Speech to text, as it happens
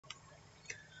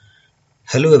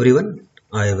Hello everyone,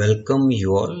 I welcome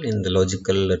you all in the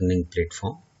logical learning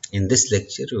platform. In this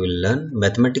lecture, we will learn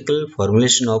mathematical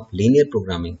formulation of linear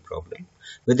programming problem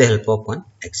with the help of one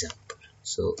example.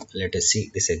 So let us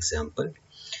see this example.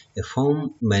 A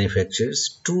firm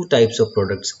manufactures two types of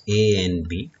products A and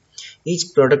B.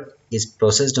 Each product is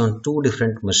processed on two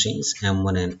different machines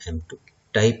M1 and M2.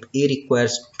 Type A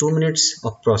requires 2 minutes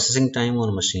of processing time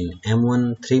on machine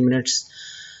M1, 3 minutes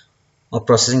of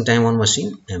processing time on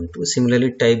machine M2.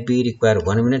 Similarly, type B require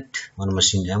 1 minute on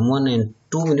machine M1 and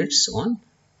 2 minutes on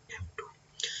M2.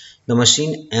 The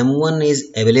machine M1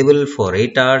 is available for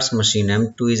 8 hours, machine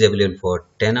M2 is available for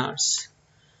 10 hours.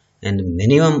 And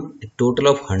minimum total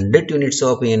of 100 units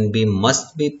of A and B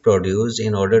must be produced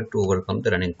in order to overcome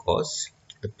the running costs.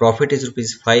 The profit is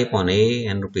rupees 5 on A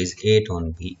and rupees 8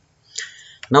 on B.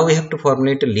 Now we have to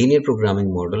formulate a linear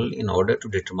programming model in order to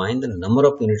determine the number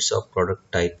of units of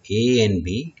product type A and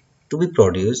B to be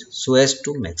produced so as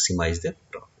to maximize the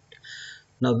profit.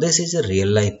 Now this is a real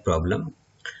life problem,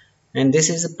 and this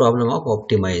is a problem of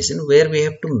optimization where we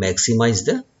have to maximize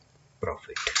the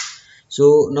profit.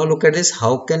 So now look at this.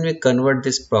 How can we convert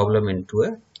this problem into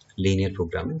a linear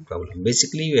programming problem?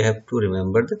 Basically, we have to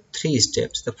remember the three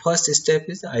steps. The first step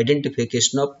is the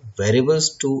identification of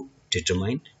variables to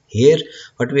determine. Here,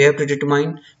 what we have to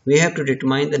determine? We have to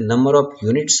determine the number of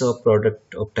units of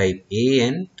product of type A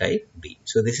and type B.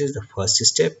 So this is the first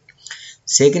step.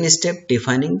 Second step,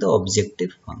 defining the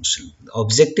objective function. The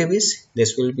objective is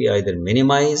this will be either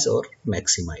minimize or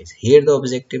maximize. Here the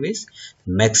objective is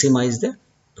maximize the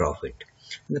profit.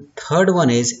 And the third one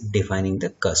is defining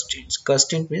the constraints.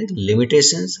 Constraint means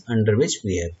limitations under which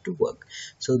we have to work.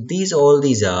 So all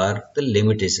these are the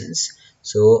limitations.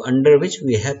 So under which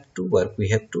we have to work, we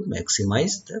have to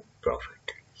maximize the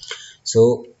profit.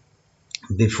 So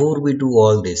before we do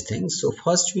all these things, so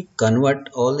first we convert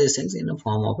all these things in a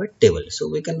form of a table. So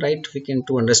we can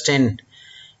to understand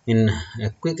in a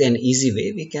quick and easy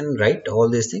way, we can write all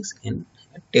these things in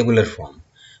a tabular form.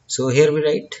 So here we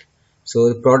write. So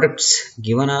the products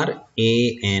given are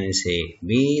A and say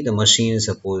B, the machine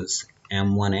suppose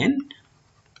M1 and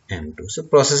M2. So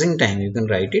processing time, you can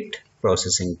write it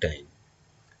processing time.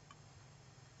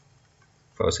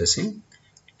 Processing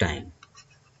time.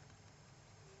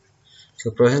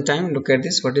 So processing time, look at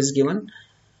this, what is given.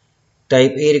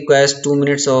 Type A requires 2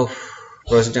 minutes of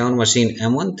processing time on machine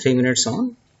M1, 3 minutes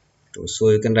on 2. So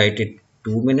you can write it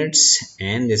 2 minutes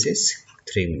and this is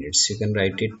 3 minutes. You can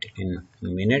write it in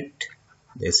minute.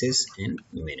 This is in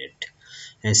minute.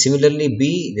 And similarly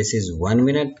B, this is 1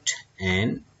 minute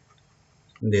and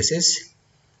this is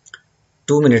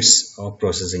 2 minutes of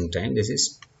processing time. This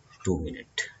is 2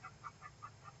 minutes.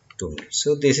 2 minutes.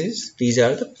 So these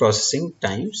are the processing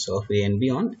times of A and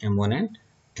B on M1 and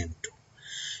M2.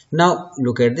 Now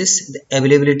look at this, the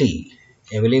availability.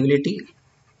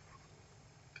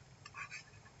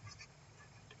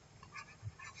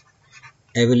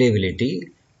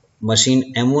 Availability.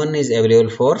 Machine M1 is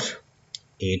available for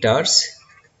 8 hours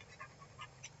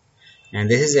and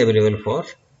this is available for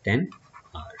 10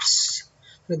 hours.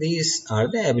 So these are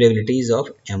the availabilities of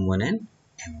M1 and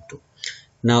M2.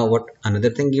 Now what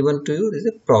another thing given to you is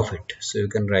a profit. So you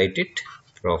can write it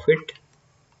profit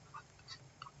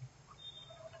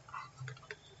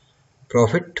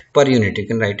per unit. You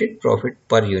can write it profit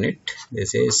per unit.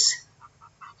 This is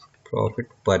profit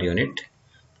per unit.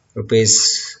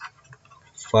 Rupees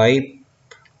 5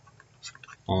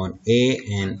 on A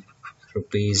and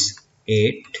rupees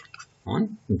 8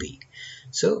 on B.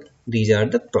 So these are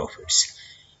the profits.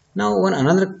 Now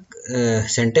another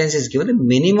sentence is given, the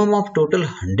minimum of total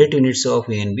 100 units of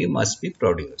A and B must be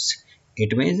produced.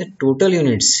 It means the total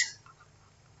units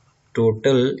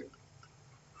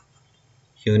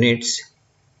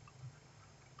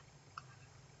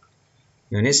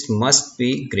must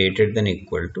be greater than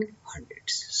equal to 100.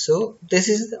 So this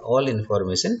is all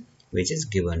information which is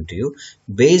given to you.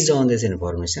 Based on this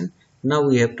information, now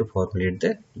we have to formulate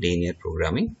the linear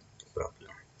programming problem.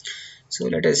 So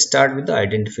let us start with the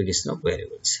identification of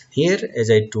variables. Here, as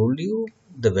I told you,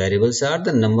 the variables are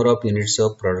the number of units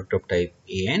of product of type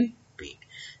A and B.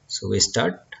 So we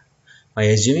start by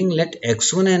assuming let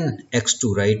x1 and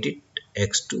x2, write it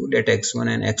x2, let x1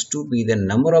 and x2 be the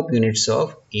number of units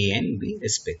of A and B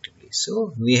respectively.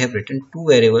 So we have written two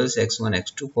variables x1,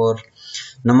 x2 for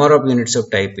number of units of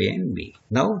type A and B.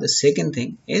 Now the second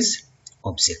thing is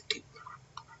objective.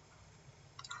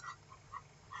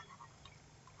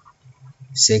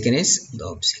 Second is the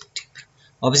objective.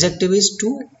 Objective is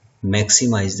to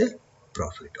maximize the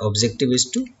profit. Objective is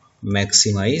to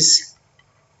maximize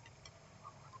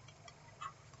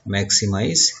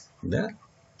the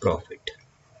profit.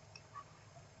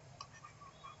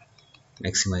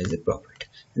 maximize the profit.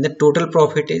 And the total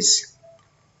profit is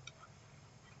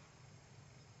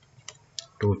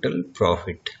total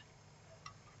profit.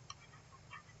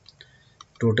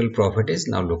 Total profit is,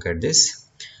 now look at this.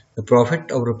 The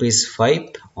profit of rupees 5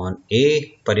 on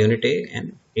A per unit A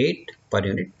and 8 per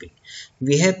unit B.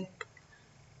 We have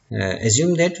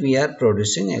assume that we are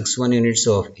producing x1 units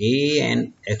of A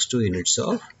and x2 units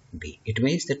of B. It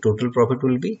means the total profit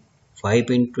will be 5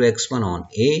 into x1 on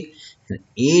A and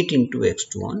 8 into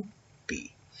x2 on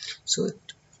B. So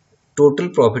total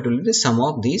profit will be the sum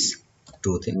of these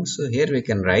two things. So here we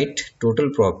can write total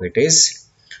profit is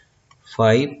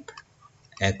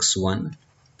 5x1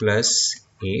 plus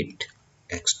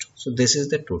 8x2. So this is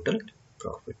the total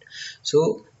profit.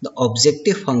 So the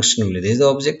objective function will be, this is the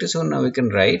objective, so now we can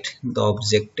write the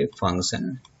objective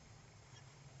function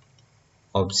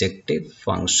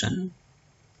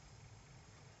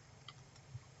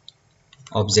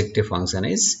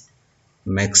is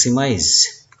maximize,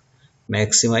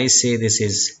 say this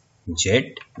is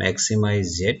z, maximize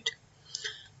z,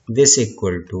 this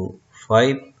equal to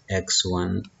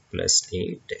 5x1 plus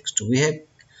 8x2. We have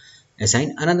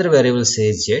assign another variable,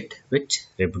 say z, which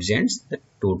represents the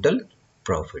total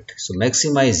profit. So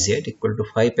maximize z equal to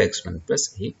 5x1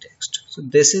 plus 8x2. So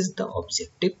this is the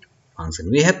objective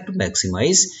function. We have to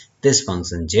maximize this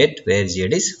function z, where z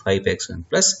is 5x1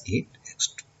 plus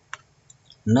 8x2.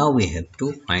 Now we have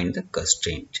to find the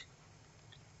constraint.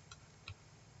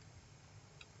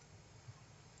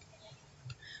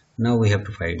 Now we have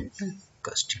to find the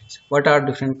constraints. What are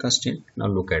different constraints? Now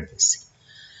look at this.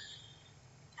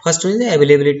 First one is the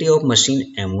availability of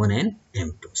machine M1 and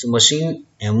M2. So machine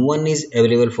M1 is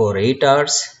available for 8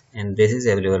 hours and this is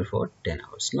available for 10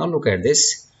 hours. Now look at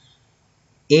this.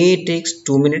 A takes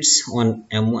 2 minutes on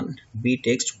M1, B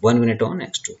takes 1 minute on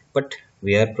X2. But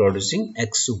we are producing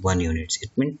X1 units.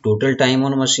 It means total time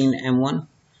on machine M1.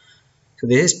 So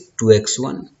this is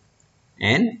 2X1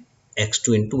 and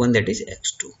X2 into 1, that is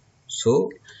X2.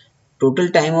 So total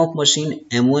time of machine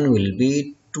M1 will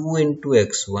be 2 into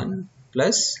X1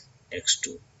 plus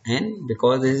X2, and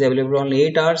because this is available only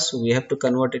 8 hours, so we have to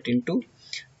convert it into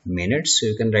minutes. So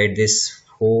you can write this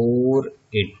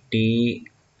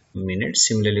 480 minutes.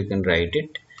 Similarly, you can write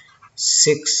it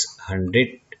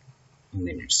 600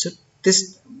 minutes. So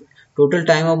this total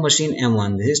time of machine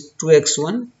M1, this is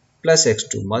 2x1 plus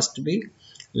x2, must be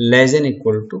less than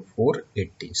equal to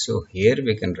 480. So here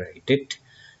we can write it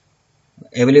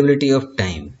availability of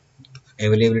time,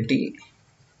 availability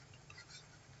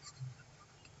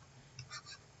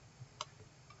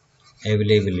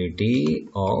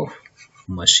of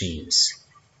machines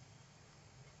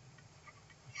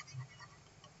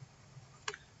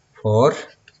for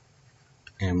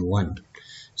M1.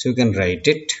 So you can write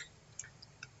it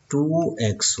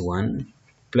 2x1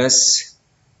 plus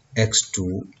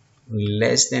x2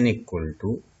 less than equal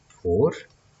to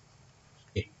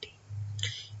 480.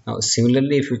 Now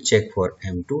similarly, if you check for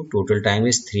M2, total time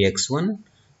is 3x1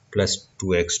 plus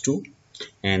 2x2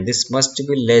 and this must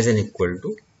be less than equal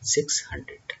to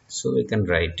 600. So we can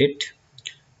write it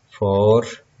for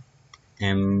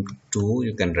M2,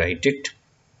 you can write it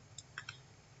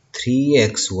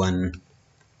 3x1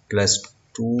 plus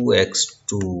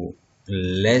 2x2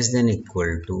 less than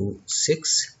equal to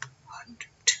 600.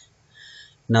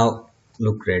 Now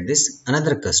look at this,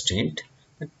 another constraint,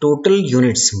 the total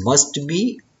units must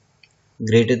be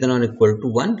greater than or equal to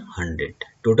 100.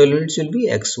 Total units will be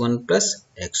x1 plus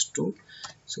x2.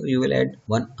 So you will add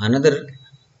another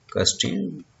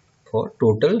constraint for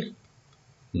total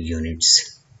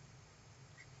units.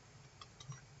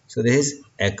 So this is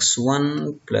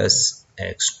x1 plus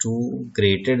x2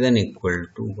 greater than equal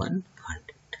to 100.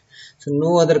 So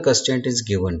no other constraint is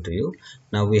given to you.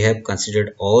 Now we have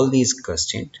considered all these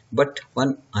constraints, but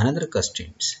another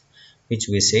constraints which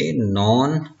we say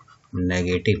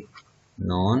non-negative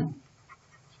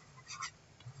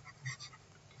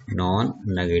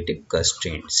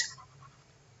constraints.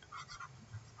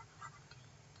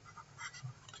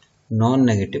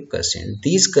 Non-negative constraints.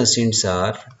 These constraints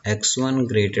are x1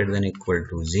 greater than equal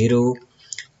to 0,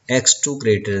 x2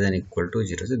 greater than equal to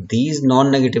 0. So these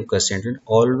non-negative constraints will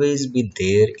always be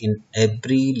there in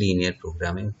every linear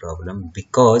programming problem,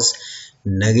 because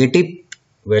negative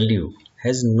value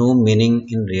has no meaning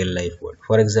in real life world.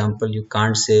 For example, you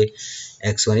can't say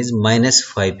x1 is minus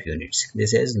 5 units.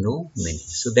 This has no meaning.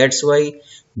 So that's why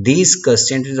these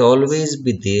constraints will always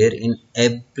be there in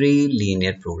every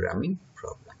linear programming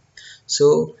problem.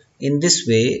 So in this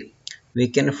way, we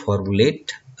can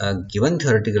formulate a given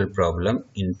theoretical problem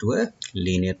into a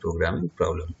linear programming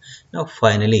problem. Now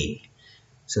finally,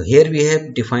 so here we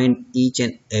have defined each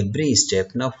and every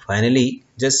step. Now finally,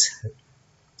 just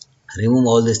remove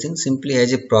all these things simply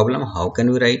as a problem. How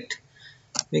can we write?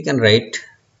 We can write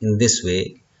in this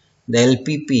way: the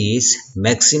LPP is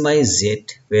maximize z,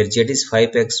 where z is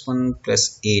 5x1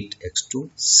 plus 8x2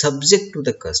 subject to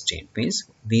the constraint. Means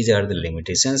these are the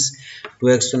limitations: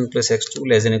 2x1 plus x2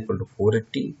 less than equal to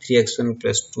 480, 3x1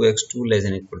 plus 2x2 less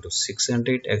than equal to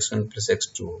 600, x1 plus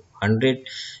x2 100,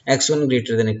 x1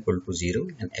 greater than equal to 0,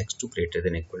 and x2 greater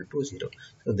than equal to 0.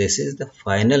 So this is the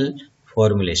final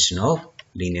formulation of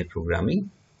linear programming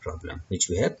problem which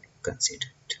we have considered.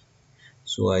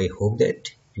 So I hope that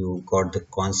you got the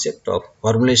concept of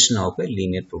formulation of a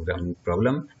linear programming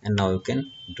problem, and now you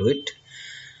can do it.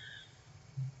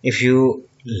 If you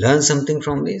learn something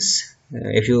from this,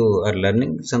 if you are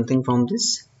learning something from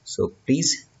this, so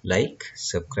please like,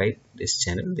 subscribe this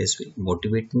channel. This will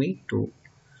motivate me to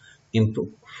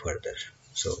improve further.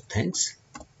 So thanks.